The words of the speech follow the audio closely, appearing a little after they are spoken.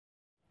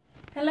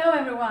Hello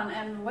everyone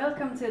and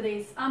welcome to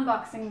this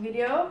unboxing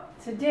video.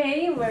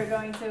 Today we're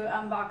going to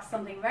unbox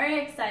something very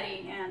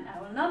exciting and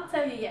I will not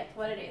tell you yet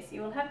what it is.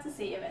 You will have to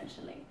see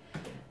eventually.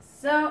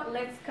 So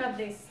let's cut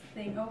this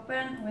thing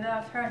open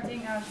without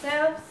hurting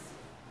ourselves.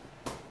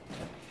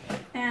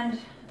 And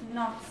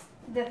not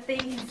the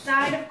thing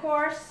inside, of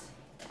course.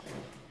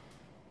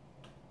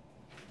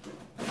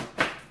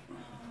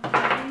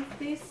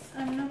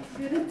 I'm not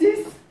good at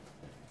this.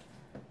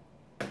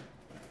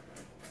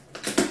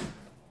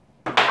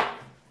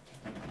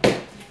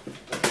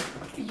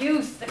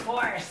 Use the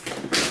course.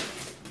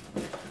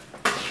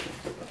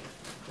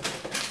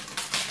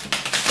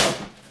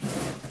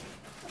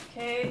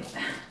 Okay.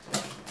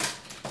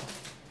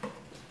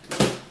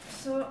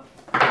 So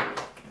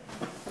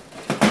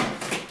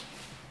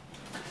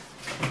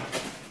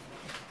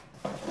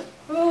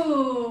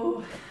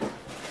ooh.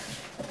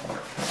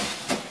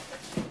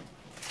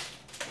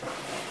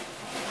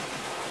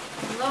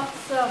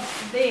 Lots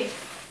of this.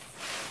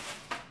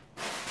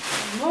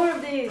 And more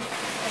of this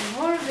and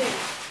more of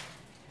this.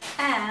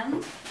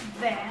 And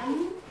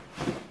then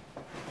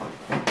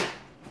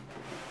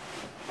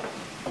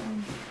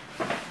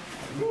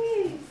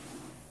this.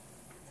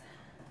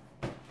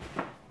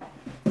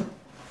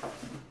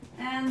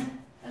 And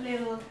a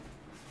little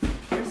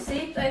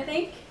receipt, I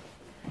think.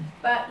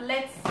 But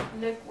let's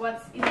look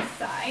what's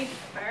inside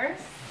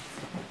first.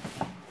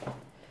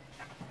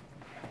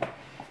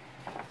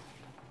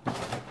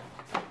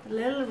 A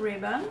little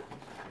ribbon.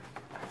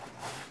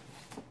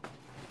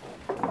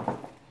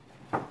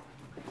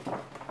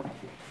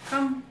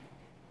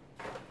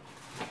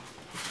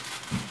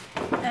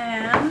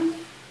 And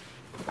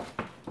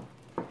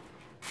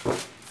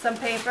some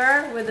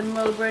paper with a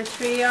mulberry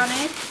tree on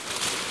it.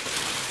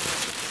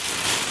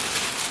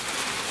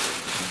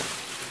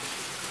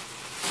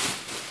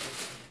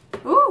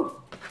 Ooh,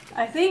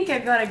 I think I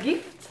got a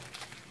gift.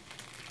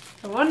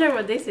 I wonder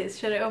what this is.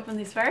 Should I open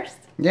this first?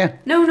 Yeah.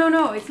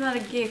 No, it's not a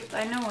gift.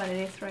 I know what it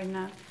is right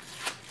now.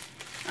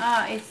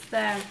 Ah, it's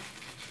the...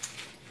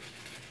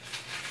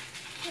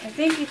 I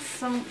think it's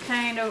some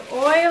kind of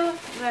oil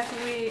that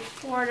we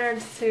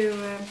ordered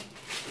to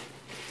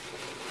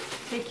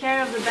take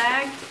care of the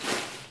bag.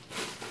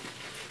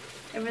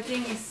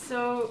 Everything is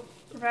so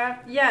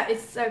wrapped. Yeah,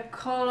 it's a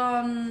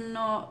colon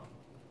or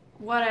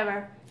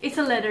whatever. It's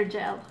a leather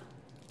gel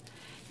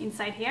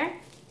inside here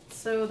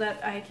so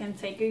that I can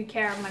take good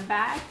care of my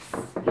bags.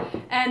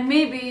 And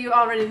maybe you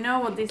already know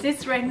what this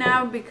is right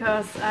now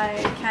because I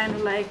kind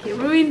of like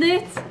ruined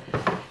it.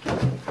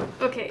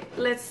 Okay,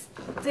 let's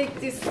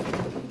take this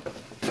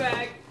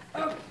bag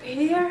up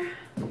here.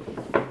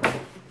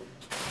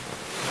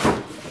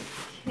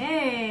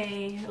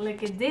 Okay,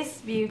 look at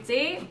this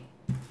beauty.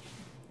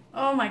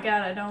 Oh my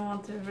god, I don't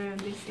want to ruin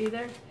this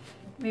either.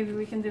 Maybe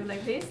we can do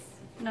like this.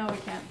 No, we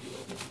can't.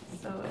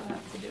 So we'll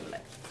have to do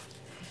like,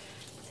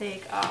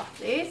 take off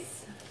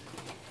this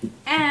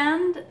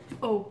and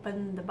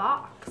open the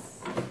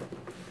box.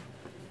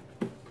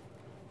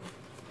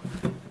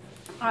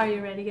 Are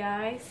you ready,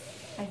 guys?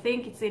 I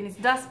think it's in its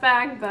dust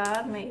bag,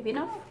 but maybe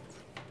not.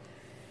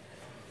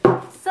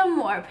 Some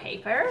more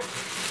paper.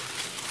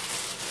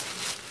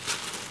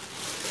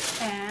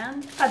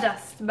 And a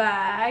dust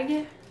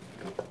bag.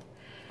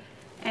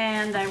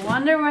 And I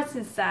wonder what's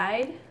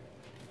inside.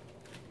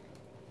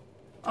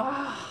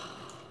 Oh,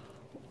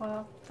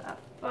 what the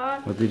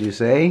fuck? What did you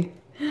say?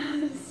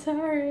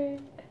 Sorry.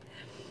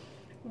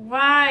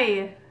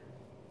 Why?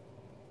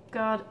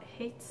 God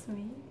hates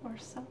me or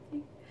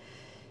something.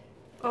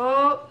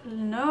 Oh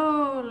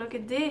no, look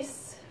at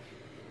this.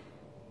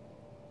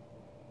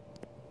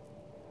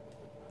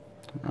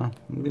 Oh,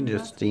 we can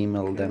just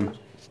email them.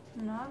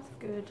 Not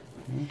good.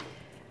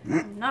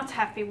 I'm not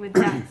happy with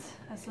that.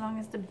 As long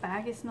as the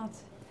bag is not...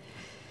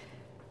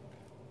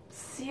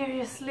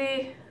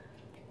 Seriously?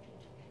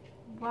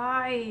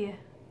 Why?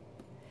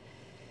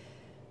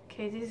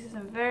 Okay, this is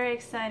a very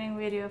exciting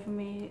video for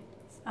me.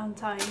 It's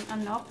untying a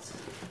knot.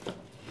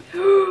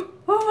 Oh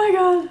my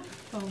god!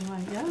 Oh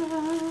my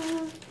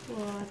god!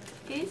 What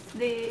is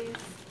this?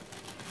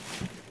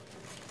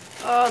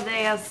 Oh,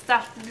 they have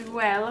stuffed it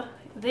well.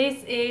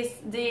 This is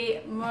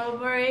the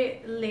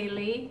Mulberry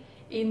Lily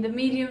in the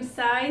medium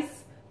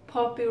size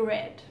poppy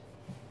red.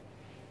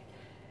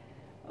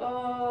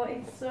 Oh,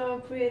 it's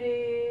so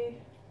pretty.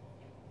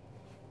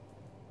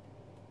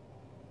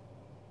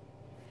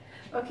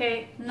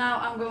 Okay, now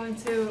I'm going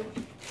to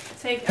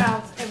take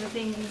out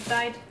everything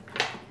inside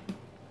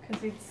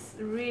because it's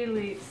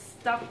really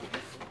stuck.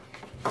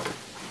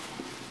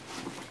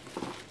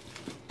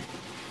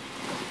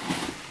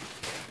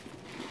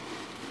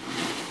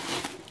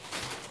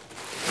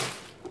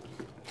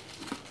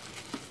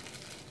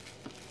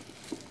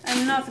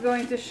 I'm not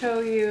going to show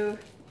you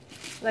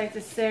like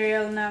the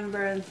serial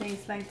number and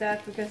things like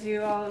that because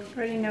you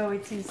already know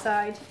it's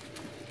inside.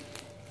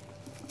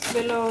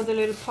 Below the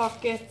little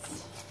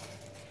pockets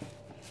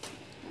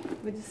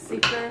with the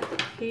zipper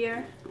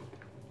here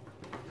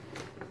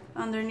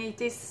underneath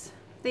this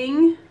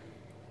thing.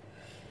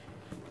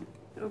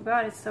 Oh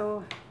god, it's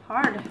so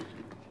hard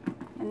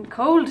and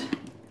cold.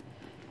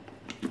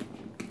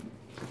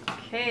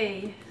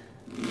 Okay.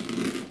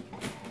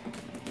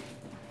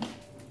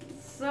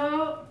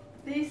 So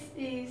this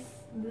is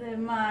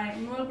my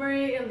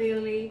Mulberry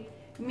Lily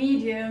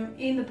medium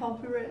in the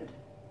poppy red.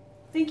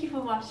 Thank you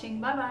for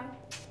watching. Bye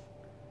bye.